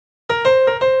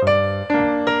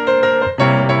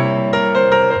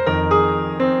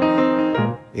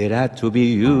It had to be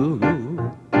you.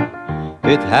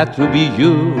 It had to be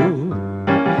you.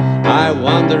 I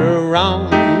wandered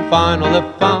around, finally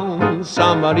found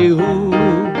somebody who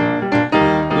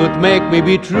could make me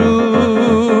be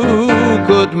true,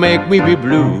 could make me be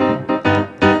blue,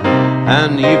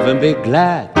 and even be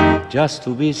glad just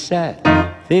to be sad,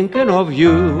 thinking of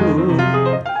you.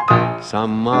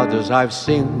 Some others I've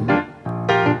seen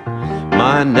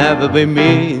might never be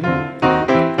mean,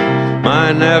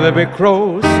 might never be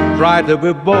cross, try to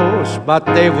be boss, but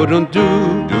they wouldn't do.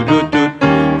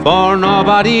 For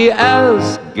nobody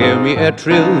else gave me a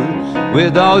thrill.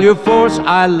 With all your force,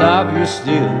 I love you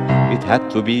still. It had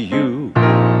to be you,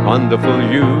 wonderful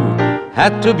you,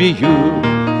 had to be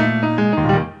you.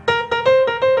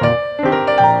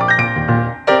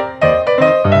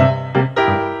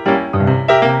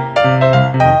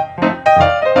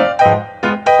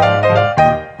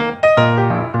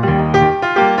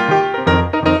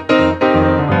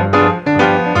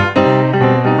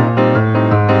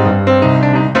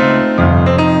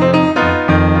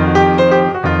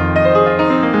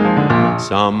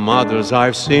 Some others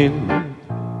I've seen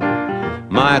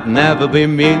might never be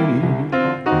mean,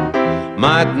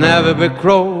 might never be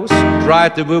cross, try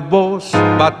to be boss,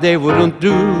 but they wouldn't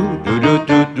do.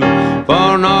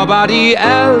 For nobody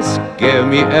else gave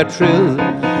me a thrill.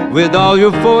 With all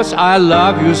your force, I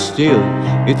love you still.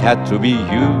 It had to be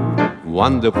you,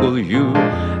 wonderful you,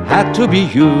 had to be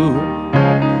you.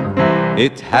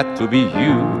 It had to be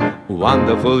you,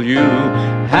 wonderful you,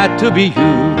 had to be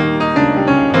you.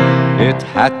 It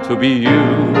had to be you,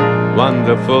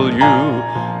 wonderful you,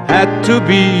 had to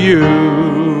be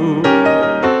you.